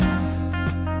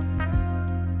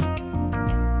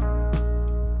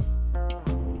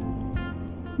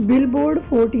Billboard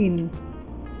 14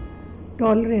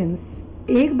 tolerance.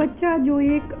 एक बच्चा जो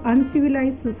एक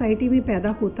अनसिविलाइज सोसाइटी में पैदा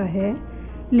होता है,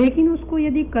 लेकिन उसको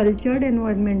यदि कल्चर्ड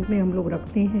एनवायरनमेंट में हम लोग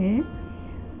रखते हैं,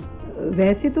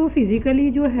 वैसे तो फिजिकली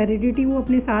जो हेरिडिटी वो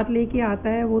अपने साथ लेके आता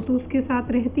है वो तो उसके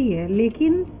साथ रहती है,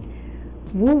 लेकिन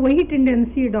वो वही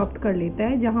टेंडेंसी अडॉप्ट कर लेता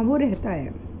है जहाँ वो रहता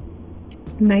है।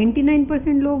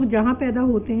 99% लोग जहाँ पैदा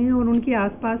होते हैं और उनके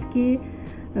आसपास के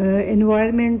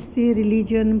एनवायरनमेंट से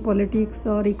रिलीजन, पॉलिटिक्स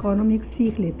और इकोनॉमिक्स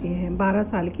सीख लेते हैं 12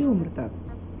 साल की उम्र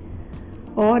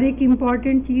तक। और एक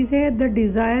इम्पॉर्टेंट चीज़ है, the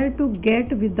desire to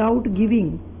get without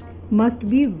giving must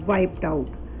be wiped out.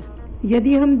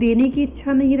 यदि हम देने की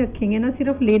इच्छा नहीं रखेंगे ना,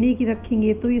 सिर्फ लेने की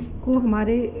रखेंगे, तो इसको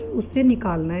हमारे उससे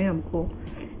निकालना है हमको।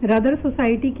 रादर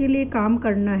सोसाइटी के लिए काम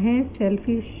करना है,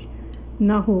 सेल्फिश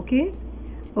ना होके,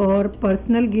 और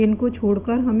पर्सनल गेन को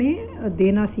छोड़कर हमें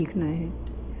देना सीखना है।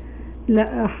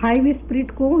 हाई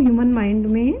स्पिरिट को ह्यूमन माइंड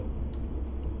में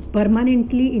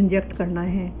परमानेंटली इंजेक्ट करना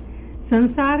है।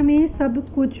 संसार में सब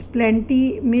कुछ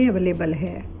प्लेंटी में अवेलेबल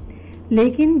है,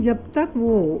 लेकिन जब तक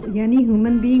वो यानी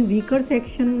ह्यूमन बीइंग वीकर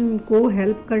सेक्शन को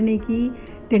हेल्प करने की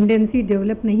टेंडेंसी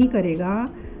डेवलप नहीं करेगा,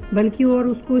 बल्कि और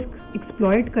उसको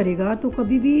एक्सप्लॉइट करेगा, तो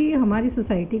कभी भी हमारी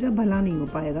सोसाइटी का भला नहीं हो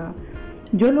पाएगा।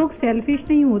 जो लोग सेल्फिश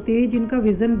नहीं होते, जिनका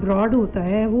विजन ब्रॉड होता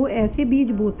है, वो ऐसे बीज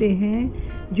बोते हैं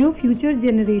जो फ्यूचर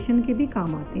जनरेशन के भी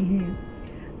काम आते हैं।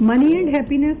 मनी एंड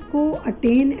हैप्पीनेस को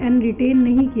अटेन एंड रिटेन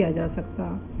नहीं किया जा सकता।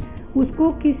 उसको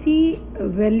किसी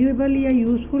वैल्यूएबल या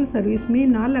यूजफुल सर्विस में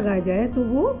ना लगाया जाए तो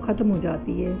वो ख़त्म हो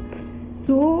जाती है।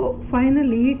 So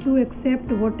finally, to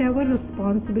accept whatever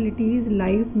responsibilities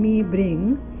life में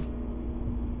bring,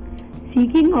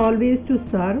 seeking always to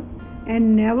serve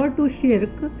and never to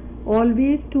shirk,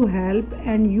 always to help,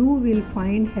 and you will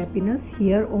find happiness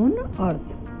here on earth.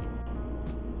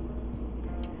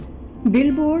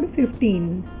 Billboard 15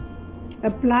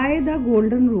 apply the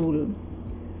golden rule.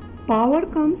 Power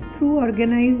comes through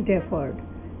organized effort.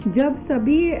 जब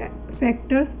सभी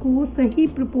factors को सही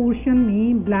proportion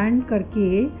में blend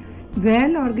करके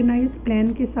well organised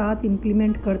plan के साथ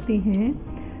implement करते हैं,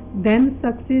 then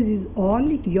success is all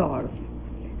yours.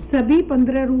 सभी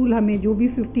 15 रूल, हमें जो भी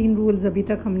 15 रूल्स अभी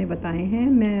तक हमने बताए हैं,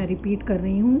 मैं रिपीट कर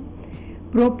रही हूँ।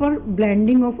 Proper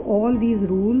blending of all these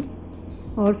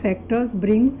rules और फैक्टर्स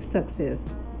ब्रिंग सक्सेस।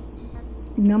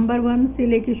 नंबर 1 से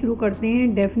लेके शुरू करते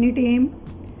हैं। Definite aim,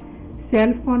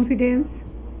 self confidence,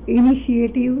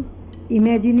 initiative,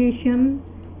 imagination,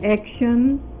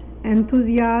 action,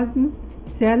 enthusiasm,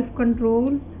 self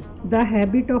control, the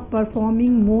habit of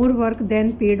performing more work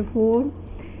than paid for,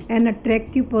 an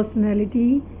attractive personality,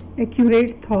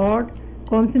 accurate thought,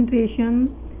 concentration,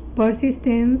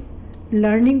 persistence,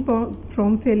 learning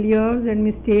from failures and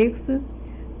mistakes,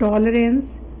 tolerance,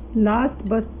 last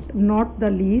but not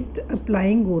the least,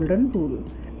 applying golden rule.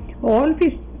 All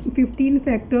 15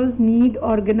 factors need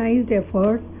organized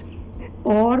efforts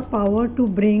or power to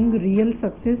bring real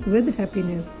success with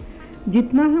happiness.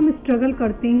 जितना हम struggle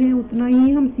करते हैं उतना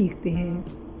ही हम सीखते हैं।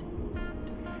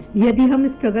 यदि हम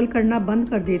स्ट्रगल करना बंद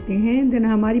कर देते हैं, देन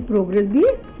हमारी प्रोग्रेस भी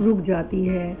रुक जाती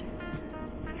है।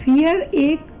 फियर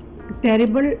एक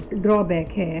टेरिबल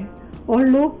ड्रॉबैक है, और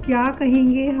लोग क्या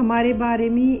कहेंगे हमारे बारे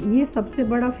में, ये सबसे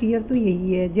बड़ा फियर तो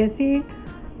यही है। जैसे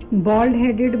बॉल्ड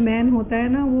हेडेड मैन होता है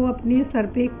ना, वो अपने सर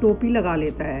पे एक टोपी लगा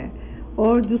लेता है,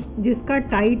 और जिसका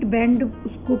टाइट बैंड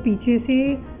उसको पीछे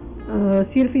से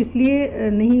सिर्फ इसलिए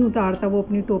नहीं उतारता वो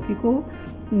अपनी टोपी को,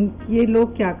 ये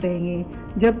लोग क्या कहेंगे।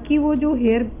 जबकि वो जो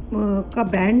हेयर का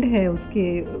बैंड है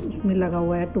उसमें लगा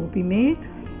हुआ है टोपी में,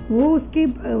 वो उसकी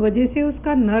वजह से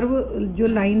उसका नर्व जो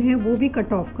लाइन है वो भी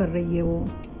कट ऑफ कर रही है वो।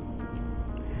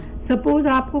 सपोज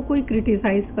आपको कोई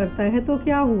क्रिटिसाइज करता है तो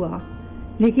क्या हुआ,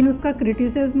 लेकिन उसका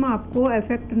क्रिटिसिज्म आपको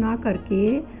अफेक्ट ना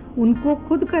करके उनको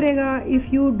खुद करेगा।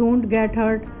 If you don't get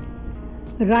hurt,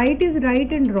 right is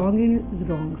right and wrong is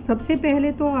wrong. सबसे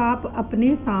पहले तो आप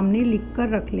अपने सामने लिख कर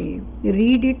रख लें,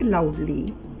 read it loudly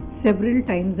several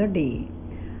times a day.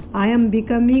 I am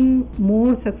becoming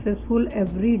more successful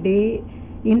every day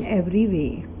in every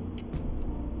way.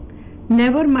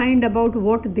 Never mind about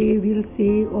what they will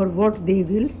say or what they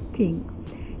will think,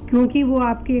 क्योंकि वो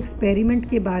आपके एक्सपेरिमेंट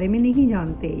के बारे में नहीं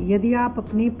जानते। यदि आप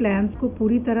अपने प्लान्स को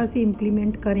पूरी तरह से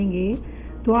इम्प्लीमेंट करेंगे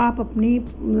तो आप अपने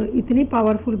इतने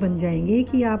पावरफुल बन जाएंगे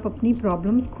कि आप अपनी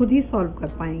प्रॉब्लम्स खुद ही सॉल्व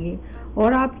कर पाएंगे,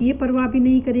 और आप ये परवाह भी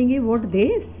नहीं करेंगे व्हाट दे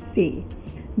से।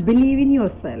 Believe in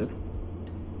yourself.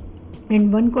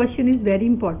 And one question is very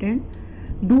important.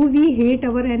 Do we hate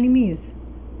our enemies?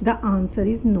 The answer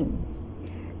is no.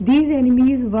 These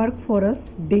enemies work for us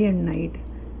day and night.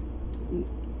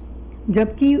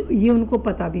 जबकि ये उनको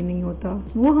पता भी नहीं होता,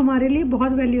 वो हमारे लिए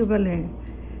बहुत वैल्यूएबल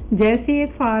हैं। जैसे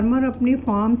एक फार्मर अपने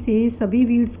फार्म से सभी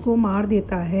वीड्स को मार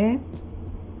देता है,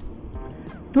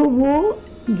 तो वो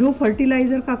जो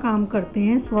फर्टिलाइज़र का काम करते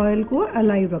हैं सॉइल को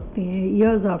अलाइव रखते हैं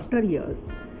years after years.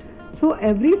 So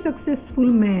every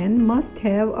successful man must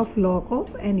have a flock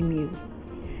of enemies.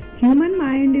 Human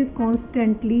mind is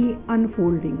constantly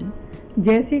unfolding.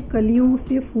 जैसे कलियों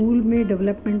से फूल में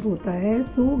डेवलपमेंट होता है,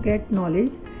 सो get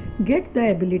knowledge, get the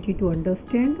ability to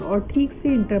understand, और ठीक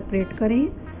से इंटरप्रेट करें,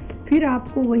 फिर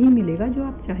आपको वही मिलेगा जो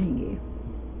आप चाहेंगे.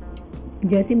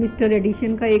 जैसे मिस्टर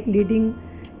एडिशन का एक लीडिंग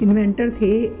इन्वेंटर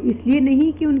थे, इसलिए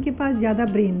नहीं कि उनके पास ज़्यादा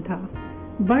ब्रेन था,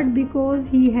 but because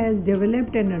he has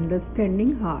developed an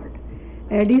understanding heart.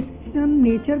 Edison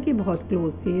nature के बहुत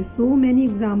क्लोज थे. So many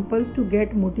examples to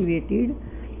get motivated.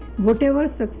 Whatever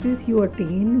success you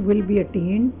attain will be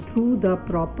attained through the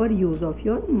proper use of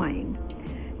your mind.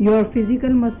 Your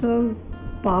physical muscles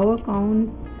power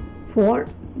count for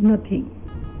nothing.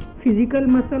 Physical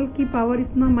muscle की power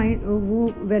इतना mind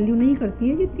वो value नहीं करती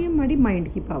है जितनी हमारी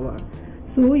mind की power.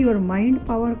 So your mind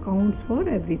power counts for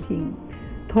everything.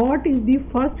 Thought is the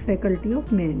first faculty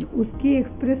of man. उसकी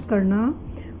एक्सप्रेस करना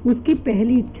उसकी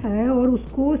पहली इच्छा है और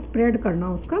उसको स्प्रेड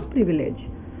करना उसका privilege.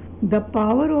 The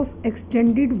power of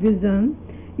extended vision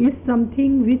is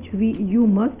something which you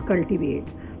must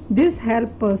cultivate. This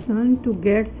helps person to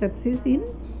get success in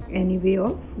any way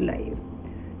of life.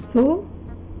 So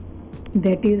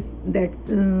that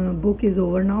book is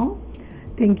over now.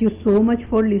 Thank you so much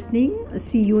for listening.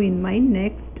 See you in my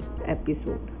next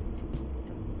episode.